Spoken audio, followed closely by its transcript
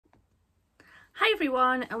Hi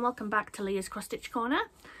everyone and welcome back to Leah's Cross Stitch Corner.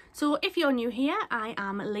 So if you're new here, I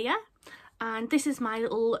am Leah and this is my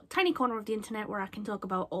little tiny corner of the internet where I can talk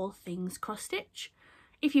about all things cross stitch.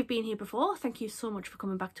 If you've been here before, thank you so much for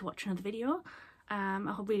coming back to watch another video. I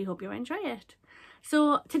really hope you enjoy it.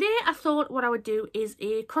 So today I thought what I would do is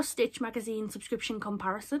a cross stitch magazine subscription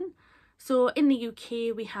comparison. So in the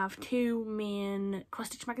UK we have two main cross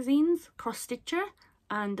stitch magazines, Cross Stitcher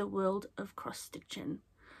and the World of Cross Stitching.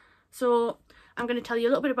 So I'm going to tell you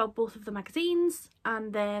a little bit about both of the magazines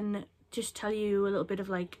and then just tell you a little bit of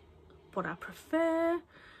like what I prefer,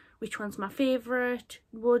 which one's my favourite,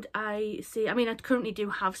 would I say, I mean I currently do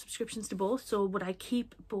have subscriptions to both, so would I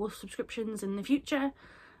keep both subscriptions in the future,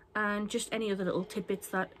 and just any other little tidbits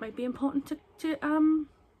that might be important to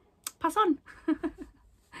pass on.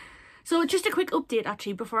 So just a quick update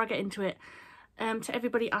actually before I get into it. To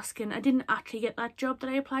everybody asking, I didn't actually get that job that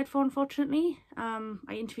I applied for, unfortunately. I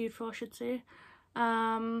interviewed for, I should say.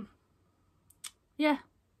 Yeah,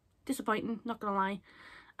 disappointing, not gonna lie.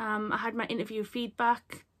 I had my interview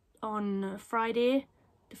feedback on Friday,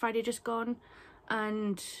 the Friday just gone,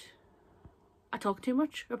 and I talk too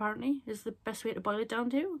much, apparently, is the best way to boil it down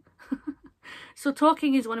to. So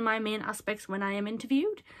talking is one of my main aspects when I am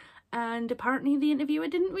interviewed. And apparently the interviewer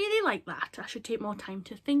didn't really like that. I should take more time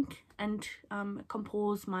to think and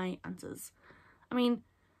compose my answers. I mean,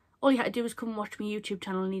 all you had to do was come watch my YouTube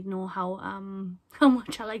channel and you'd know how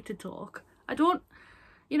much I like to talk. I don't,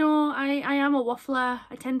 you know, I am a waffler.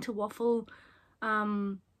 I tend to waffle.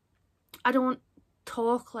 I don't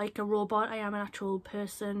talk like a robot. I am an actual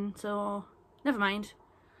person, so never mind.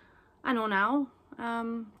 I know now.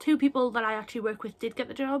 Two people that I actually work with did get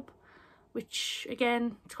the job, which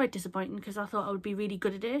again, it's quite disappointing because I thought I would be really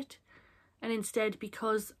good at it, and instead,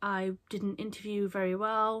 because I didn't interview very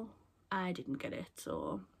well, I didn't get it.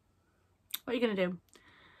 So what are you gonna do?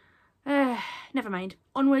 Never mind,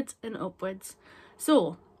 onwards and upwards.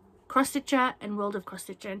 So Cross Stitcher and World of Cross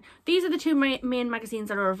Stitching, these are the two main magazines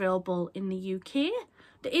that are available in the UK.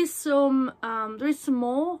 There is some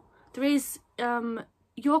more. There is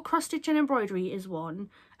Your Cross Stitch and Embroidery is one.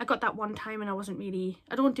 I got that one time and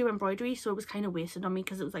I don't do embroidery, so it was kind of wasted on me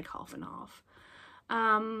because it was like half and half.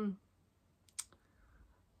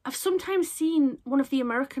 I've sometimes seen one of the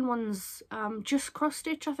American ones, just cross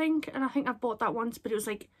stitch, I think, and I think I've bought that once, but it was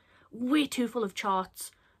like way too full of charts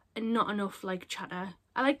and not enough like chatter.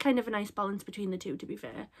 I like kind of a nice balance between the two, to be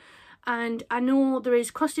fair. And I know there is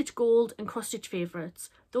Cross Stitch Gold and Cross Stitch Favourites.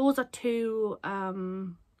 Those are two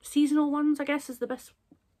seasonal ones, I guess is the best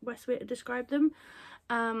way to describe them.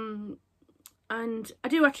 And I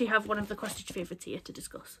do actually have one of the Cross Stitch favourites here to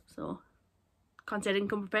discuss, so can't say I didn't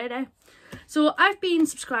come prepared, eh? So I've been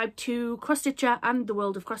subscribed to Cross Stitcher and the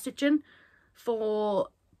World of Cross Stitching for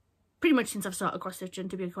pretty much since I've started cross stitching,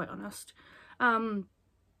 to be quite honest.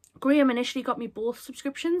 Graham initially got me both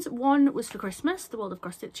subscriptions. One was for Christmas, the World of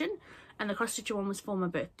Cross Stitching, and the Cross Stitcher one was for my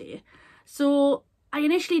birthday. So I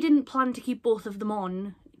initially didn't plan to keep both of them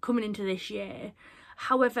on coming into this year.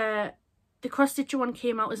 However, the Cross Stitcher one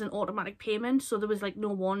came out as an automatic payment, so there was like no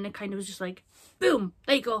one. It kind of was just like, boom,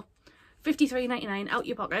 there you go, $53.99 out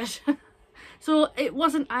your pocket. So it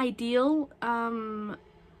wasn't ideal,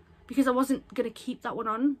 because I wasn't going to keep that one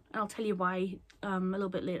on, and I'll tell you why a little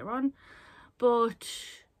bit later on. But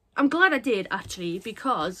I'm glad I did, actually,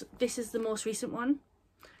 because this is the most recent one.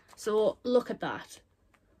 So look at that.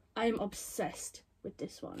 I'm obsessed with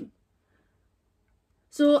this one.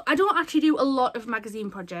 So I don't actually do a lot of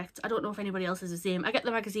magazine projects. I don't know if anybody else is the same. I get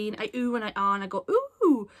the magazine, I ooh and I ah, and I go,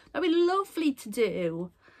 ooh, that'd be lovely to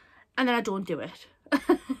do. And then I don't do it.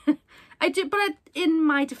 I do, but in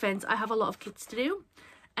my defence, I have a lot of kits to do.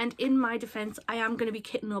 And in my defence, I am going to be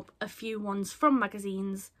kitting up a few ones from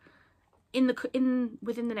magazines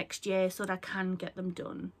within the next year so that I can get them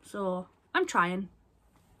done. So I'm trying.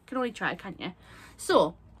 Can only try, can't you?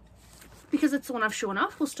 So because it's the one I've shown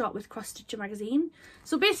off, we'll start with Cross Stitcher magazine.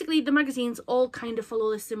 So basically the magazines all kind of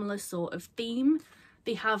follow a similar sort of theme.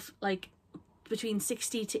 They have like between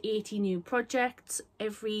 60 to 80 new projects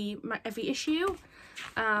every issue.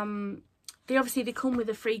 They come with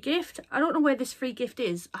a free gift. I don't know where this free gift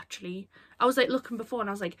is, actually. I was like looking before and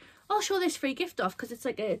I was like, I'll show this free gift off because it's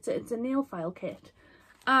like it's a nail file kit.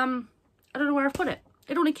 I don't know where I put it.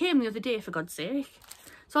 It only came the other day, for God's sake.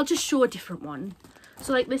 So I'll just show a different one.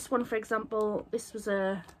 So like this one, for example, this was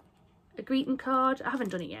a greeting card. I haven't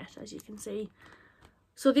done it yet, as you can see.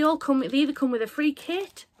 So they either come with a free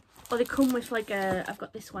kit, or they come with like I've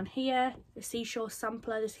got this one here, the seashore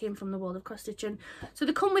sampler. This came from the World of Cross Stitching. So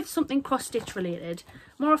they come with something cross stitch related.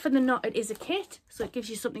 More often than not, it is a kit, so it gives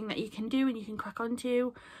you something that you can do and you can crack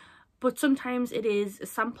onto. But sometimes it is a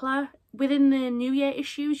sampler within the New Year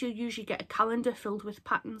issues, you'll usually get a calendar filled with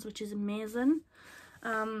patterns, which is amazing.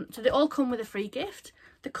 So they all come with a free gift.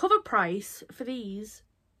 The cover price for these,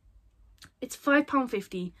 it's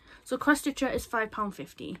 £5.50. So cross stitcher is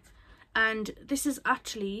 £5.50, and this is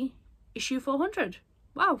actually issue 400.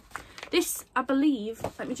 Wow. This, I believe,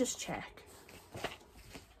 let me just check.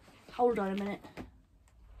 Hold on a minute.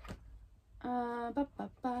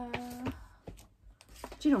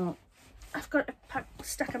 Do you know what? I've got a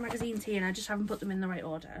stack of magazines here and I just haven't put them in the right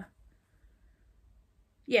order.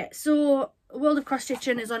 Yeah, so World of Cross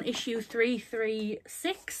Stitching is on issue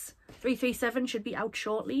 336. 337 should be out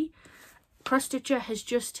shortly. Cross Stitcher has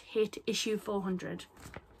just hit issue 400,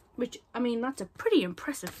 which, I mean, that's a pretty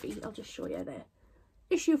impressive feat. I'll just show you there.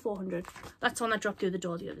 Issue 400. That's one that dropped through the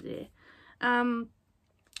door the other day.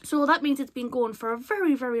 So that means it's been going for a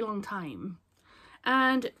very, very long time.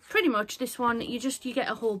 And pretty much this one, you get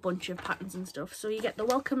a whole bunch of patterns and stuff. So you get the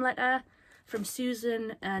welcome letter from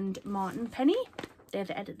Susan and Martin Penny. They're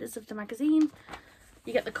the editors of the magazine.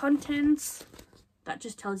 You get the contents. That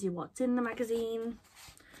just tells you what's in the magazine.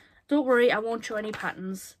 Don't worry, I won't show any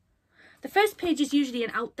patterns. The first page is usually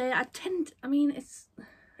an out there. I mean, it's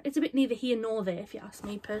a bit neither here nor there, if you ask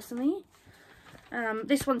me personally.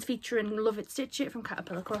 This one's featuring Love It Stitch It from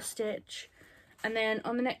Caterpillar Cross Stitch. And then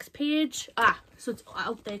on the next page, so it's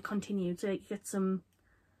out there continued. So you get some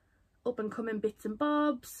up and coming bits and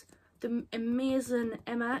bobs. The amazing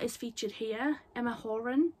Emma is featured here. Emma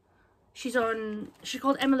Horan. She's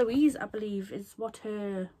called Emma Louise, I believe, is what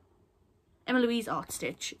her... Emma Louise Art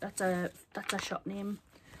Stitch. That's a shop name.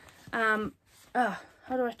 How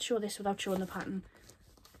do I show this without showing the pattern?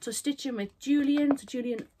 So stitching with Julian. So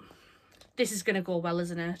Julian, this is going to go well,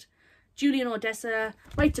 isn't it? Julian Odessa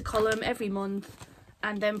writes a column every month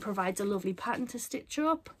and then provides a lovely pattern to stitch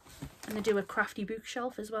up. And they do a crafty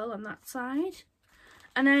bookshelf as well on that side.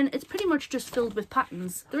 And then it's pretty much just filled with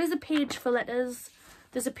patterns. There is a page for letters.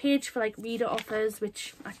 There's a page for like reader offers,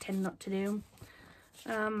 which I tend not to do.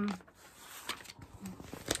 I'll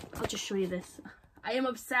just show you this. I am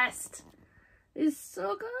obsessed. It's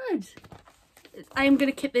so good. I am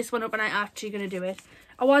going to kit this one up and I'm actually going to do it.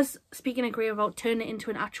 I was speaking to Graham about turning it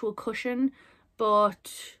into an actual cushion,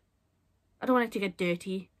 but I don't want it to get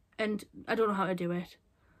dirty and I don't know how to do it.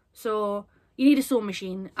 So you need a sewing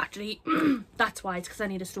machine. Actually, that's why. It's because I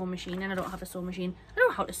need a sewing machine and I don't have a sewing machine. I don't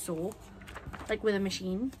know how to sew, like with a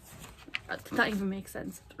machine. That even makes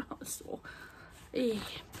sense. I don't know how to sew.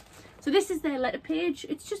 So this is their letter page.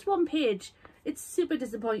 It's just one page. It's super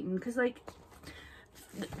disappointing because like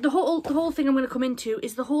the whole thing I'm going to come into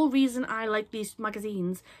is the whole reason I like these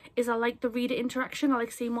magazines is I like the reader interaction. I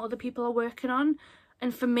like seeing what other people are working on,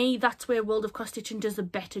 and for me that's where World of Cross Stitching does a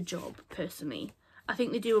better job. Personally, I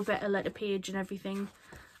think they do a better letter page and everything.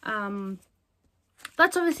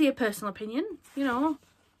 That's obviously a personal opinion, you know,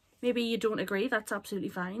 maybe you don't agree, that's absolutely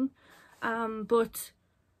fine, but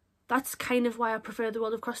that's kind of why I prefer the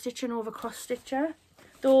World of Cross Stitching over Cross Stitcher,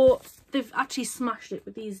 though they've actually smashed it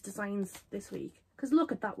with these designs this week. Because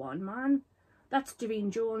look at that one, man. That's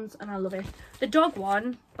Doreen Jones and I love it. The dog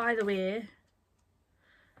one, by the way,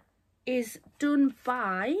 is done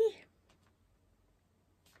by...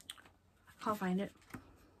 I can't find it.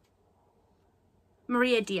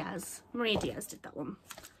 Maria Diaz. Maria Diaz did that one.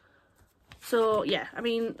 So yeah, I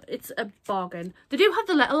mean, it's a bargain. They do have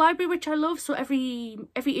the letter library, which I love. So every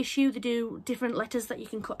issue they do different letters that you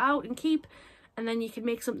can cut out and keep, and then you can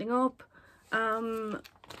make something up.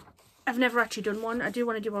 I've never actually done one. I do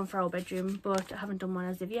want to do one for our bedroom, but I haven't done one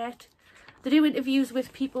as of yet. They do interviews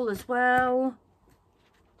with people as well.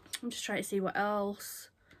 I'm just trying to see what else.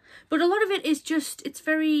 But a lot of it is just, it's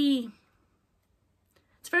very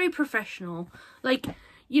professional. Like,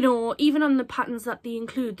 you know, even on the patterns that they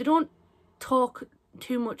include, they don't talk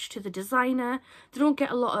too much to the designer. They don't get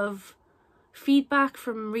a lot of feedback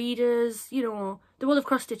from readers. You know, the World of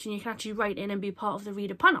Cross Stitching, you can actually write in and be part of the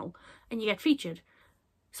reader panel and you get featured.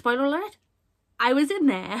 Spoiler alert, I was in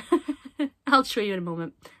there. I'll show you in a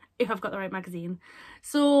moment if I've got the right magazine.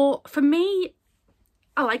 So for me,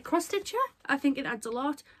 I like Cross Stitcher. I think it adds a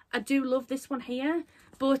lot. I do love this one here,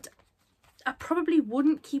 but I probably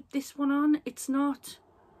wouldn't keep this one on. It's not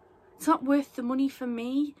worth the money for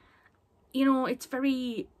me. You know, it's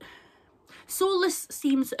very... Soulless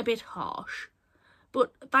seems a bit harsh,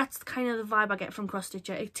 but that's kind of the vibe I get from Cross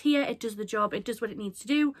Stitcher. It's here, it does the job, it does what it needs to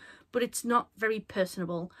do, but it's not very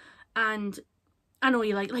personable. And I know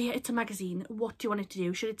you're like, yeah, it's a magazine. What do you want it to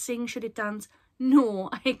do? Should it sing? Should it dance? No,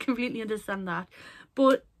 I completely understand that.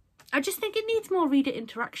 But I just think it needs more reader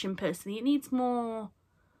interaction, personally. It needs more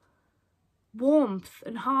warmth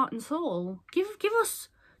and heart and soul. Give us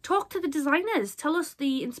talk to the designers. Tell us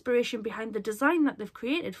the inspiration behind the design that they've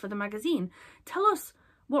created for the magazine. Tell us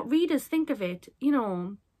what readers think of it. You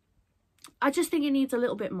know, I just think it needs a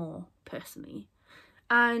little bit more, personally.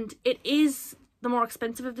 And it is the more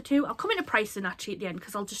expensive of the two. I'll come into pricing actually at the end,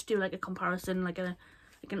 because I'll just do like a comparison, like an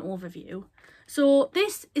overview. So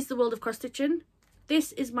this is the world of cross stitching.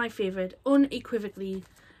 This is my favourite, unequivocally.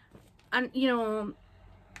 And you know,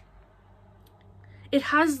 it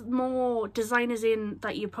has more designers in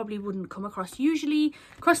that you probably wouldn't come across usually.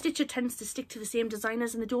 Cross stitcher tends to stick to the same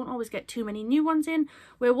designers and they don't always get too many new ones in.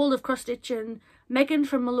 Where world of cross stitching, Megan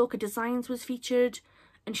from Maloka Designs was featured,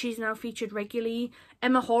 and she's now featured regularly.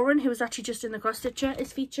 Emma Horan, who was actually just in the cross stitcher,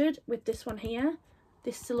 is featured with this one here,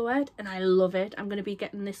 this silhouette, and I love it. I'm going to be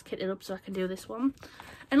getting this kitted up so I can do this one.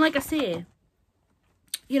 And like I say,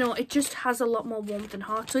 you know, it just has a lot more warmth and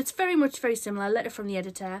heart. So it's very similar. Letter from the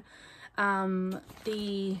editor. I'll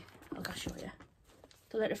show you.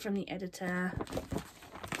 The letter from the editor.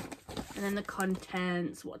 And then the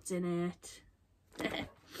contents, what's in it.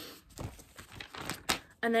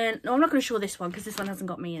 And then, no, I'm not going to show this one because this one hasn't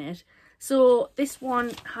got me in it. So this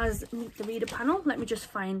one has the reader panel. Let me just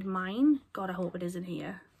find mine. God, I hope it is in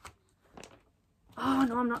here. Oh,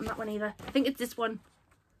 no, I'm not in that one either. I think it's this one.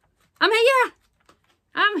 I'm here!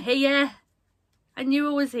 I'm here! I knew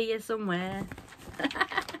I was here somewhere.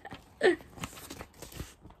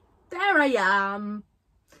 There I am.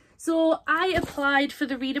 So I applied for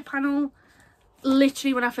the reader panel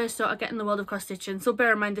literally when I first started getting the world of cross stitching. So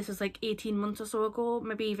bear in mind, this was like 18 months or so ago,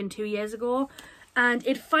 maybe even 2 years ago. And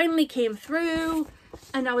it finally came through,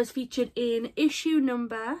 and I was featured in issue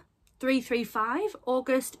number 335,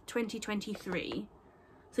 August 2023.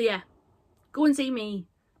 So yeah, go and see me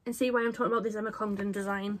and see why I'm talking about this Emma Congdon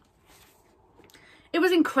design. It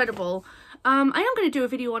was incredible. I am going to do a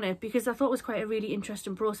video on it because I thought it was quite a really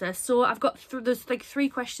interesting process. So I've got there's like 3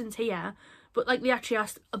 questions here, but like they actually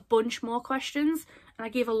asked a bunch more questions, and I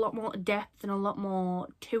gave a lot more depth and a lot more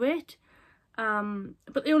to it.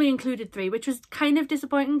 But they only included 3, which was kind of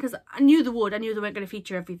disappointing because I knew they would. I knew they weren't going to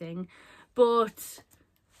feature everything. But,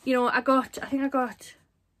 you know, I think I got...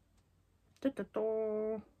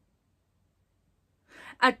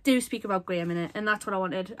 I do speak about Graham in it, and that's what I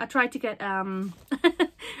wanted. I tried to get,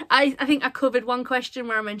 I think I covered one question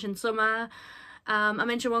where I mentioned summer. I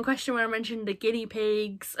mentioned one question where I mentioned the guinea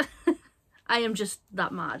pigs. I am just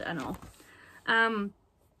that mad, I know.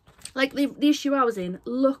 Like the issue I was in,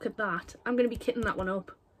 look at that. I'm going to be kitting that one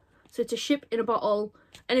up. So it's a ship in a bottle,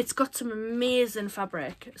 and it's got some amazing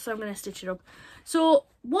fabric. So I'm going to stitch it up. So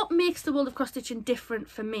what makes the world of cross stitching different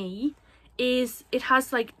for me is it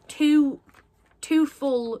has like two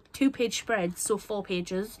full 2-page spreads, so 4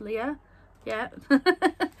 pages, Leah. Yeah.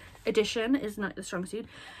 Edition is not the strong suit.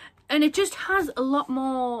 And it just has a lot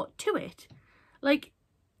more to it. Like,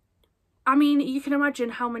 I mean, you can imagine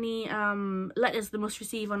how many letters they must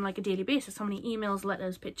receive on like a daily basis, how many emails,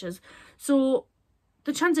 letters, pictures. So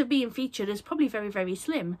the chance of being featured is probably very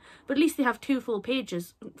slim, but at least they have 2 full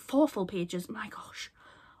pages, 4 full pages. My gosh,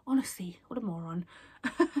 honestly, what a moron.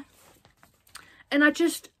 And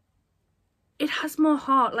it has more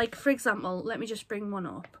heart. Like, for example, let me just bring one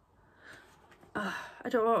up. I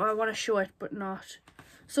want to show it, but not.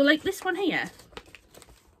 So like this one here,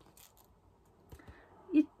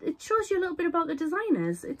 it shows you a little bit about the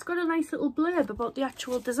designers. It's got a nice little blurb about the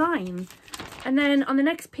actual design. And then on the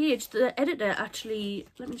next page, the editor actually,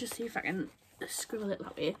 let me just see if I can scribble it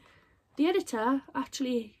that way. The editor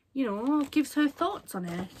actually, you know, gives her thoughts on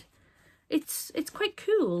it. It's quite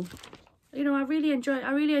cool. You know, I really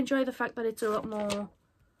enjoy the fact that it's a lot more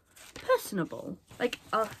personable. Like,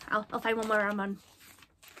 I'll find one where I'm on.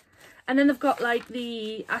 And then they've got like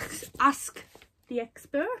the Ask the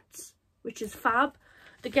Experts, which is fab.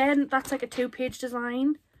 Again, that's like a 2-page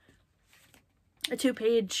design. A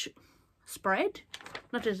 2-page spread,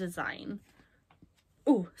 not a design.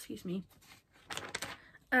 Oh, excuse me.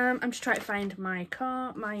 I'm just trying to find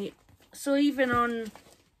so even on,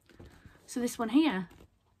 so this one here,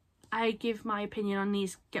 I give my opinion on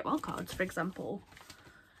these get well cards, for example.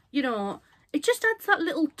 You know, it just adds that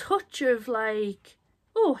little touch of like,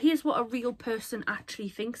 oh, here's what a real person actually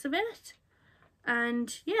thinks of it.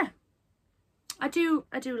 And yeah, I do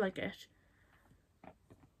like it.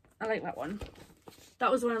 I like that one. That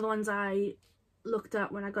was one of the ones I looked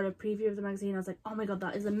at when I got a preview of the magazine. I was like, oh my god,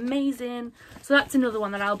 that is amazing. So that's another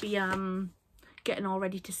one that I'll be getting all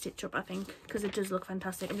ready to stitch up, I think, because it does look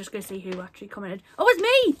fantastic. I'm just going to see who actually commented. Oh, it's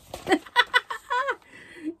me!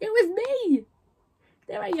 It was me!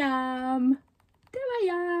 There I am. There I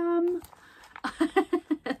am.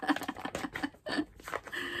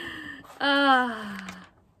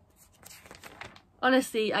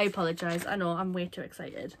 Honestly, I apologise. I know, I'm way too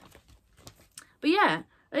excited. But yeah,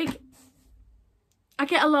 like, I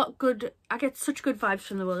get such good vibes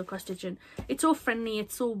from the world of cross stitching. It's so friendly,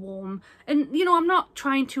 it's so warm. And, you know, I'm not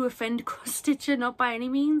trying to offend cross stitching, not by any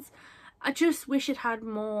means. I just wish it had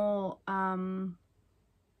more to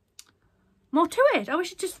it. I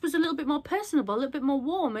wish it just was a little bit more personable, a little bit more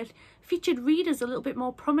warm. It featured readers a little bit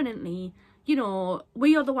more prominently. You know,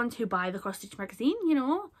 we are the ones who buy the cross stitch magazine, you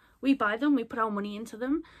know. We buy them, we put our money into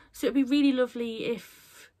them. So it'd be really lovely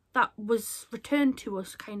if that was returned to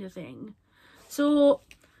us, kind of thing. So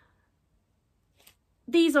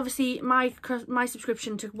these, obviously, my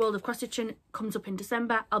subscription to World of Cross Stitching comes up in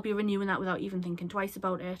December. I'll be renewing that without even thinking twice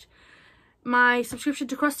about it. My subscription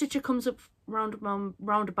to Cross Stitcher comes up round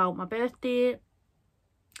about my birthday.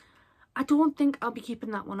 I don't think I'll be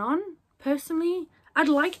keeping that one on, personally. I'd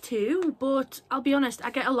like to, but I'll be honest,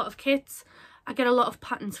 I get a lot of kits. I get a lot of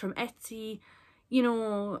patterns from Etsy. You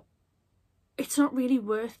know, it's not really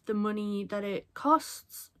worth the money that it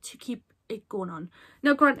costs to keep it going on.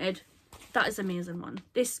 Now, granted, that is an amazing one.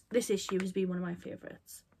 This issue has been one of my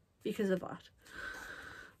favourites because of that.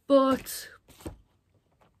 But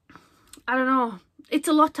I don't know. It's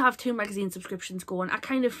a lot to have 2 magazine subscriptions going. I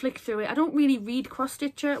kind of flick through it. I don't really read Cross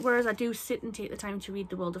Stitcher, whereas I do sit and take the time to read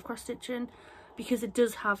the World of Cross Stitching, because it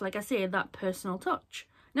does have, like I say, that personal touch.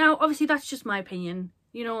 Now, obviously, that's just my opinion.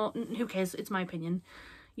 You know, who cares? It's my opinion.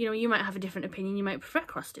 You know, you might have a different opinion. You might prefer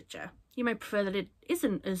Cross Stitcher. You might prefer that it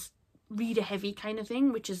isn't as reader heavy kind of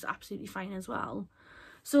thing, which is absolutely fine as well.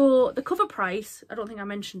 So the cover price, I don't think I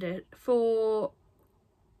mentioned it, for,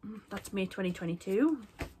 that's May 2022,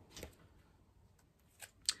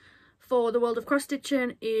 for the World of Cross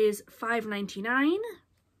Stitching is £5.99.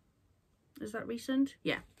 Is that recent?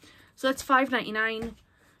 Yeah, so that's £5.99.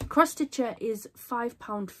 Cross Stitcher is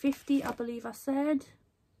 £5.50, I believe I said.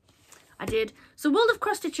 I did. So World of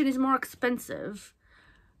Cross Stitching is more expensive,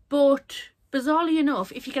 but bizarrely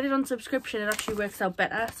enough, if you get it on subscription, it actually works out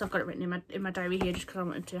better. So I've got it written in my diary here just because I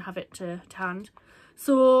wanted to have it to hand.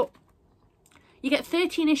 So you get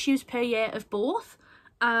 13 issues per year of both,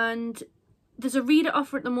 and there's a reader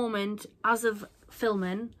offer at the moment, as of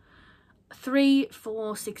filming, 3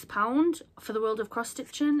 for £6 for the World of Cross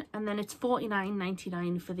Stitching, and then it's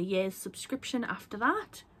 £49.99 for the year's subscription after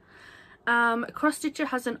that. Cross Stitcher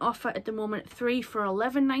has an offer at the moment, 3 for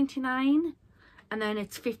 £11.99, and then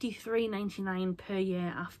it's £53.99 per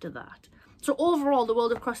year after that. So overall, the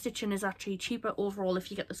World of Cross Stitching is actually cheaper overall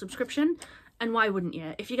if you get the subscription. And why wouldn't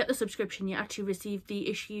you? If you get the subscription, you actually receive the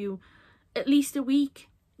issue at least a week,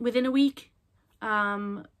 within a week,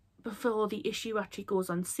 before the issue actually goes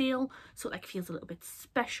on sale. So it like feels a little bit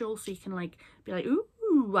special. So you can like be like,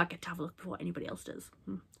 ooh, I get to have a look before anybody else does.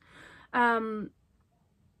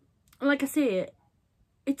 Like I say,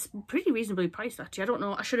 it's pretty reasonably priced actually. I don't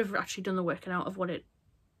know, I should have actually done the working out of what it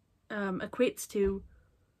equates to.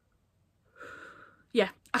 Yeah,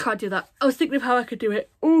 I can't do that. I was thinking of how I could do it.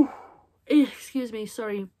 Oh, excuse me,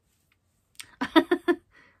 sorry.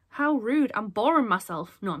 How rude. I'm boring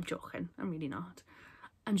myself. No, I'm joking. I'm really not.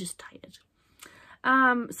 I'm just tired.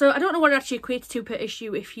 So I don't know what it actually equates to per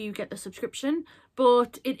issue if you get the subscription,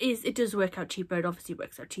 but it does work out cheaper. It obviously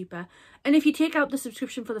works out cheaper. And if you take out the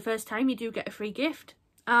subscription for the first time, you do get a free gift.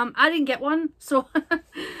 I didn't get one, so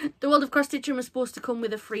the World of Cross Stitching was supposed to come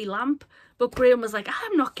with a free lamp, but Graham was like,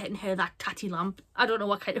 I'm not getting her that tatty lamp. I don't know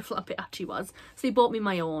what kind of lamp it actually was, so he bought me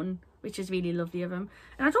my own, which is really lovely of him.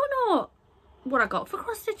 And I don't know what I got for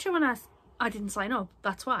Cross Stitching when I didn't sign up.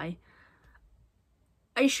 That's why.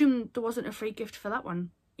 I assume there wasn't a free gift for that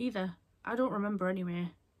one either. I don't remember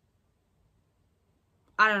anyway.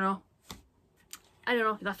 I don't know.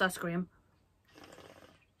 That's Graham.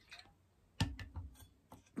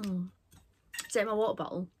 Is it my water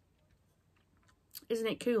bottle? Isn't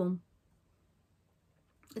it cool?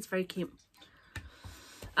 It's very cute.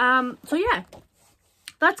 So yeah,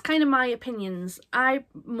 that's kind of my opinions. I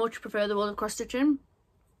much prefer the World of Cross Stitching.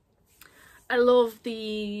 I love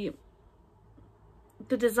the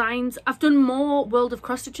designs. I've done more World of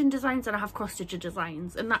Cross Stitching designs than I have Cross Stitcher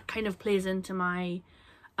designs, and that kind of plays into my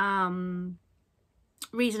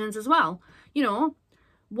reasonings as well. You know,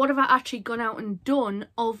 what have I actually gone out and done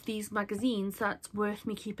of these magazines that's worth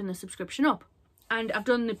me keeping the subscription up? And I've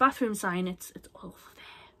done the bathroom sign. It's all over there.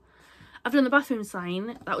 I've done the bathroom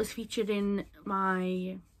sign that was featured in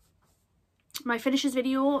my finishes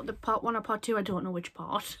video, the part 1 or part 2. I don't know which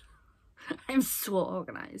part. I'm so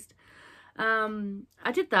organised.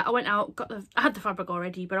 I did that. I went out, I had the fabric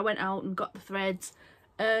already, but I went out and got the threads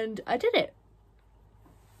and I did it.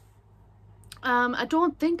 I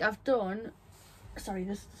don't think I've done, sorry,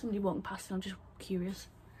 there's somebody walking past and I'm just curious.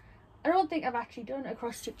 I don't think I've actually done a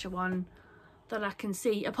cross-stitcher one that I can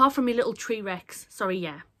see, apart from my little tree Rex. Sorry,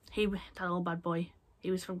 yeah, that old bad boy, he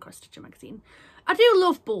was from Cross Stitcher magazine. I do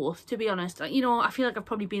love both, to be honest. You know, I feel like I've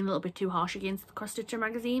probably been a little bit too harsh against the Cross Stitcher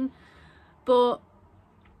magazine, but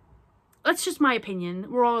that's just my opinion.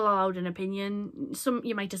 We're all allowed an opinion. Some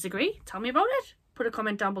you might disagree. Tell me about it. Put a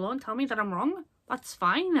comment down below and tell me that I'm wrong. That's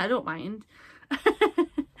fine. I don't mind.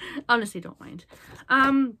 Honestly, don't mind.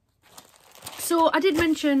 So I did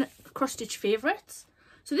mention cross stitch favourites.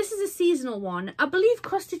 So this is a seasonal one. I believe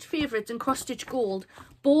Cross Stitch Favourites and Cross Stitch Gold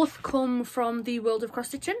both come from the World of Cross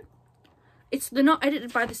Stitching. They're not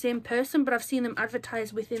edited by the same person, but I've seen them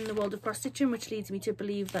advertised within the World of Cross Stitching, which leads me to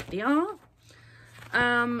believe that they are.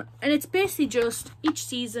 And it's basically just each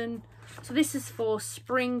season. So this is for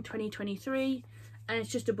spring 2023, and it's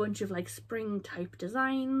just a bunch of like spring type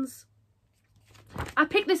designs. I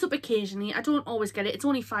pick this up occasionally. I don't always get it. It's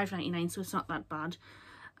only $5.99, so it's not that bad.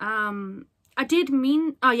 I did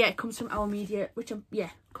mean, oh yeah, it comes from Our Media, which yeah,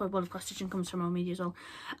 World of Cross Stitching comes from Our Media as well.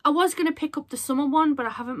 I was going to pick up the summer one, but I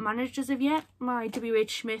haven't managed as of yet. My WH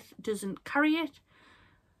Smith doesn't carry it,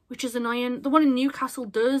 which is annoying. The one in Newcastle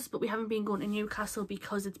does, but we haven't been going to Newcastle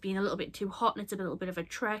because it's been a little bit too hot and it's a little bit of a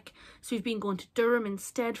trek. So we've been going to Durham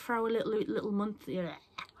instead for our little monthly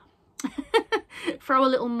for our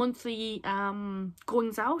little monthly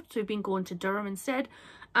goings out. So we've been going to Durham instead.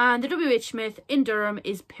 And the WH Smith in Durham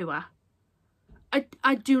is poor.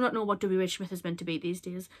 I do not know what WH Smith is meant to be these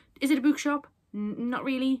days. Is it a bookshop? Not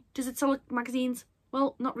really. Does it sell magazines?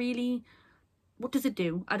 Well, not really. What does it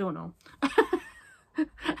do? I don't know.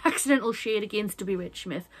 Accidental shade against WH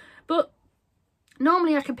Smith. But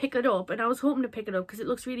normally I can pick it up, and I was hoping to pick it up because it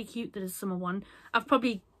looks really cute that it's summer one. I've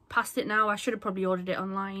probably passed it now. I should have probably ordered it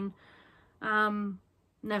online.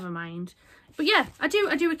 Never mind. But yeah, I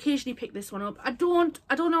do occasionally pick this one up. I don't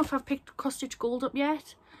know if I've picked Cross Stitch Gold up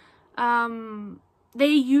yet. They're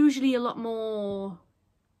usually a lot more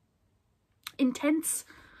intense,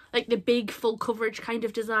 like the big full coverage kind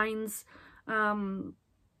of designs,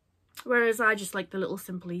 whereas I just like the little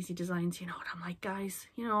simple easy designs. You know what I'm like, guys,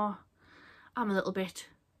 you know, I was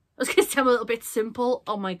gonna say I'm a little bit simple.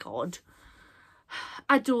 Oh my god,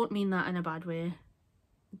 I don't mean that in a bad way.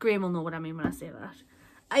 Graham will know what I mean when I say that.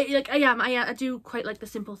 I do quite like the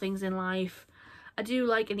simple things in life. I do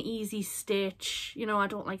like an easy stitch, you know, I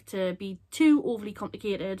don't like to be too overly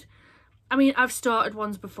complicated. I mean, I've started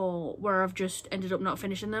ones before where I've just ended up not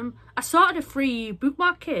finishing them. I started a free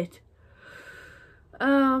bookmark kit. I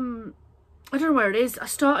don't know where it is. I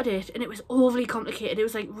started it and it was overly complicated. It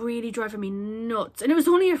was like really driving me nuts. And it was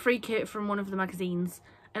only a free kit from one of the magazines.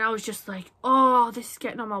 And I was just like, oh, this is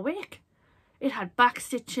getting on my wick. It had back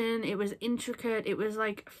stitching, it was intricate, it was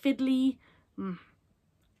like fiddly.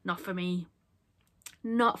 Not for me.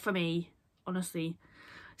 Not for me, honestly.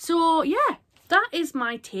 So yeah, that is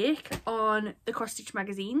my take on the cross stitch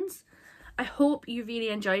magazines. I hope you really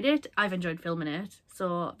enjoyed it. I've enjoyed filming it,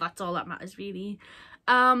 so that's all that matters really.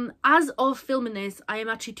 As of filming this, I am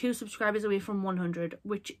actually 2 subscribers away from 100,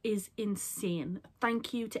 which is insane.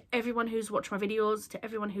 Thank you to everyone who's watched my videos, to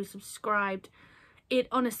everyone who's subscribed. It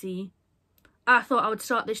honestly, I thought I would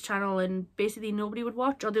start this channel and basically nobody would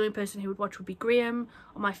watch, or the only person who would watch would be Graham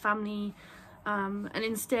or my family. And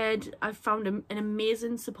instead I've found an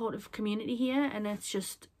amazing supportive community here, and it's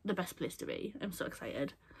just the best place to be. I'm so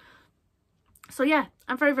excited. So yeah,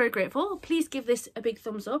 I'm very, very grateful. Please give this a big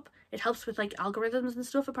thumbs up. It helps with like algorithms and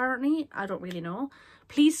stuff apparently. I don't really know.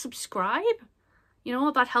 Please subscribe. You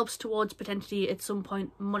know, that helps towards potentially at some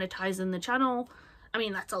point monetizing the channel. I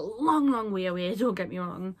mean, that's a long, long way away, don't get me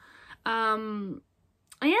wrong.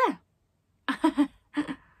 Yeah.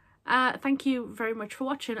 Thank you very much for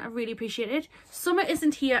watching. I really appreciate it. Summer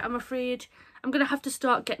isn't here, I'm afraid. I'm gonna have to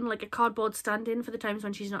start getting like a cardboard stand in for the times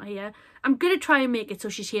when she's not here. I'm gonna try and make it so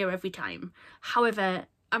she's here every time. However,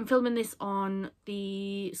 I'm filming this on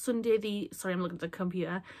the Sunday, sorry, I'm looking at the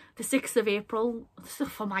computer, the 6th of April.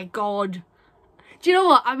 Oh my god. Do you know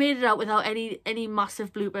what? I made it out without any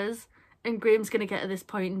massive bloopers, and Graham's gonna get to this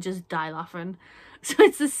point and just die laughing. So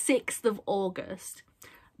it's the 6th of August.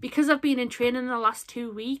 Because I've been in training the last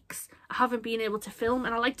 2 weeks, I haven't been able to film,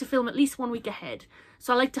 and I like to film at least 1 week ahead.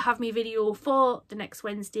 So I like to have my video for the next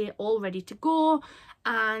Wednesday all ready to go,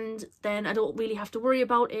 and then I don't really have to worry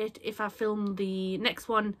about it if I film the next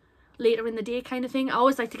one later in the day kind of thing. I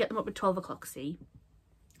always like to get them up at 12 o'clock, see.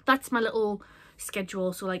 That's my little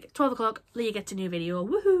schedule. So like 12 o'clock, Leah gets a new video,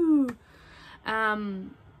 woohoo!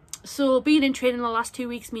 So being in training the last 2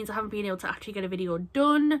 weeks means I haven't been able to actually get a video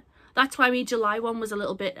done. That's why my July one was a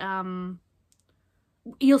little bit,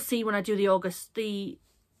 you'll see when I do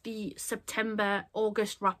the September,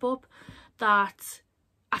 August wrap up, that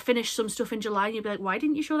I finished some stuff in July and you'd be like, why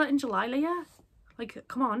didn't you show that in July, Leah? Like,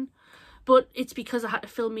 come on. But it's because I had to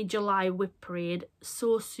film me July whip parade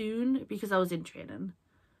so soon because I was in training.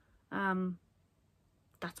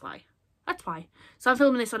 That's why. That's why. So I'm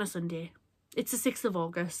filming this on a Sunday. It's the 6th of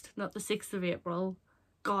August, not the 6th of April.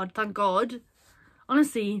 God, thank God.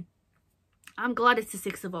 Honestly, I'm glad it's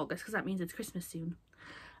the 6th of August because that means it's Christmas soon.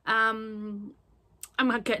 I'm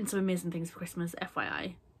getting some amazing things for Christmas,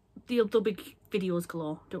 FYI. There'll be videos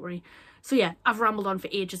galore, don't worry. So yeah, I've rambled on for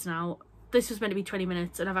ages now. This was meant to be 20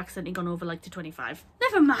 minutes and I've accidentally gone over like to 25.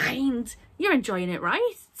 Never mind. You're enjoying it, right?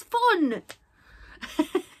 It's fun.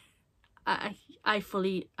 I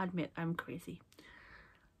fully admit I'm crazy.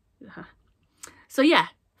 So yeah,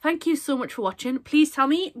 thank you so much for watching. Please tell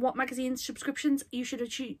me what magazine subscriptions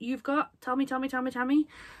you've got. Tell me.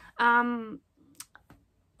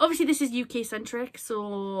 Obviously this is UK centric,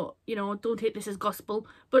 so you know, don't take this as gospel,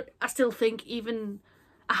 but I still think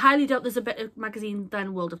I highly doubt there's a better magazine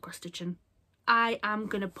than World of Cross Stitching. I am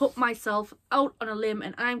going to put myself out on a limb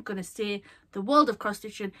and I'm going to say the World of Cross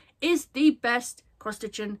Stitching is the best cross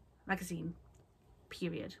stitching magazine.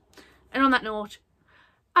 Period. And on that note,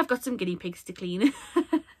 I've got some guinea pigs to clean.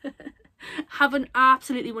 Have an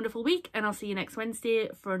absolutely wonderful week and I'll see you next Wednesday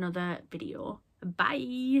for another video.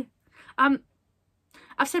 Bye.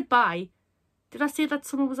 I've said bye. Did I say that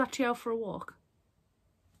someone was actually out for a walk?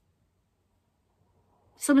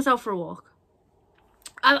 Someone's out for a walk.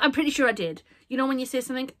 I'm pretty sure I did. You know when you say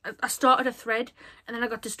something, I started a thread and then I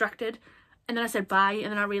got distracted and then I said bye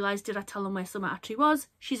and then I realised, did I tell them where Summer actually was?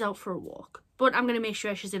 She's out for a walk. But I'm going to make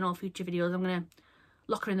sure she's in all future videos. I'm going to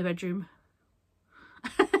lock her in the bedroom.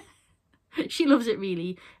 She loves it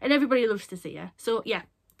really. And everybody loves to see her. So yeah,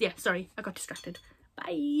 sorry, I got distracted.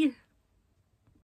 Bye.